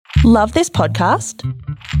Love this podcast?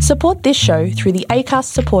 Support this show through the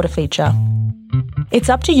Acast supporter feature. It's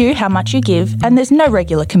up to you how much you give, and there's no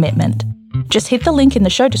regular commitment. Just hit the link in the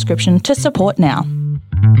show description to support now.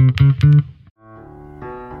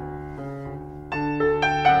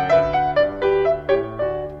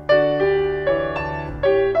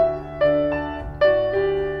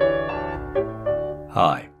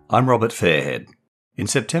 Hi, I'm Robert Fairhead. In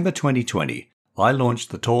September 2020, I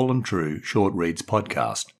launched the Tall and True Short Reads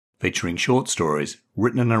podcast, featuring short stories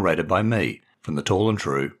written and narrated by me from the Tall and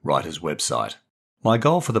True writers' website. My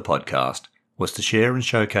goal for the podcast was to share and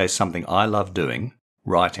showcase something I love doing,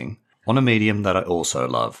 writing, on a medium that I also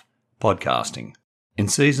love, podcasting. In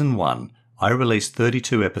Season 1, I released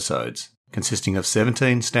 32 episodes, consisting of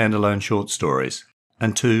 17 standalone short stories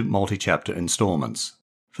and 2 multi-chapter instalments.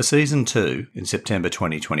 For Season 2, in September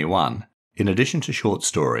 2021, in addition to short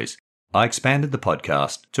stories, I expanded the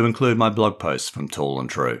podcast to include my blog posts from Tall and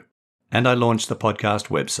True, and I launched the podcast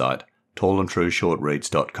website,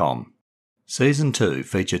 tallandtrueshortreads.com. Season 2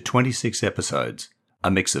 featured 26 episodes,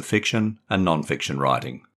 a mix of fiction and non-fiction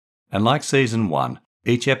writing. And like Season 1,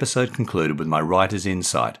 each episode concluded with my writer's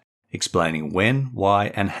insight, explaining when, why,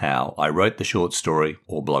 and how I wrote the short story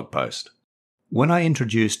or blog post. When I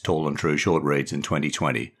introduced Tall and True Short Reads in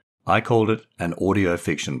 2020, I called it an audio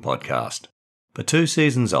fiction podcast. But 2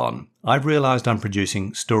 seasons on, I've realised I'm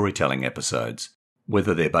producing storytelling episodes,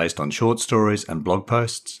 whether they're based on short stories and blog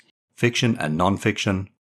posts, fiction and non-fiction,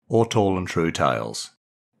 or tall and true tales.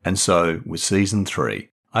 And so, with Season 3,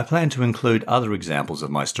 I plan to include other examples of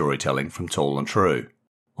my storytelling from Tall and True,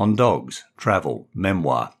 on dogs, travel,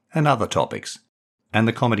 memoir, and other topics, and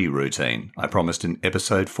the comedy routine I promised in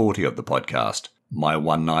episode 40 of the podcast, My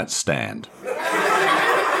One Night Stand.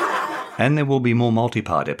 And there will be more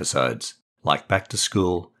multi-part episodes, like Back to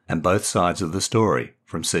School and Both Sides of the Story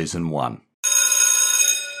from Season 1.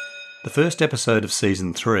 The first episode of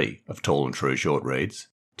Season 3 of Tall and True Short Reads,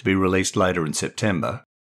 to be released later in September,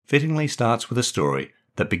 fittingly starts with a story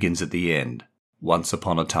that begins at the end, once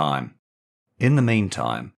upon a time. In the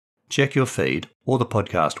meantime, check your feed or the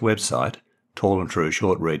podcast website,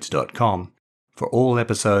 tallandtrueshortreads.com, for all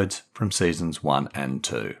episodes from Seasons 1 and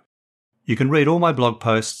 2. You can read all my blog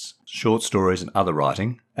posts, short stories and other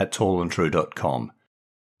writing at tallandtrue.com.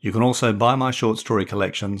 You can also buy my short story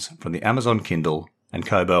collections from the Amazon Kindle and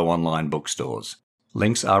Kobo online bookstores.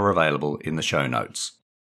 Links are available in the show notes.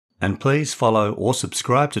 And please follow or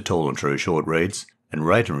subscribe to Tall and True Short Reads and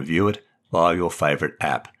rate and review it via your favourite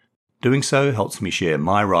app. Doing so helps me share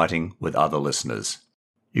my writing with other listeners.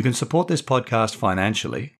 You can support this podcast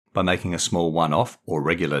financially by making a small one-off or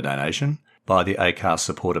regular donation via the Acast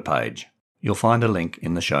supporter page. You'll find a link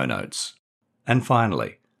in the show notes. And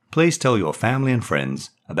finally, please tell your family and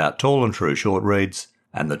friends about Tall and True Short Reads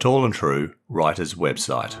and the Tall and True writers'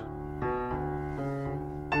 website.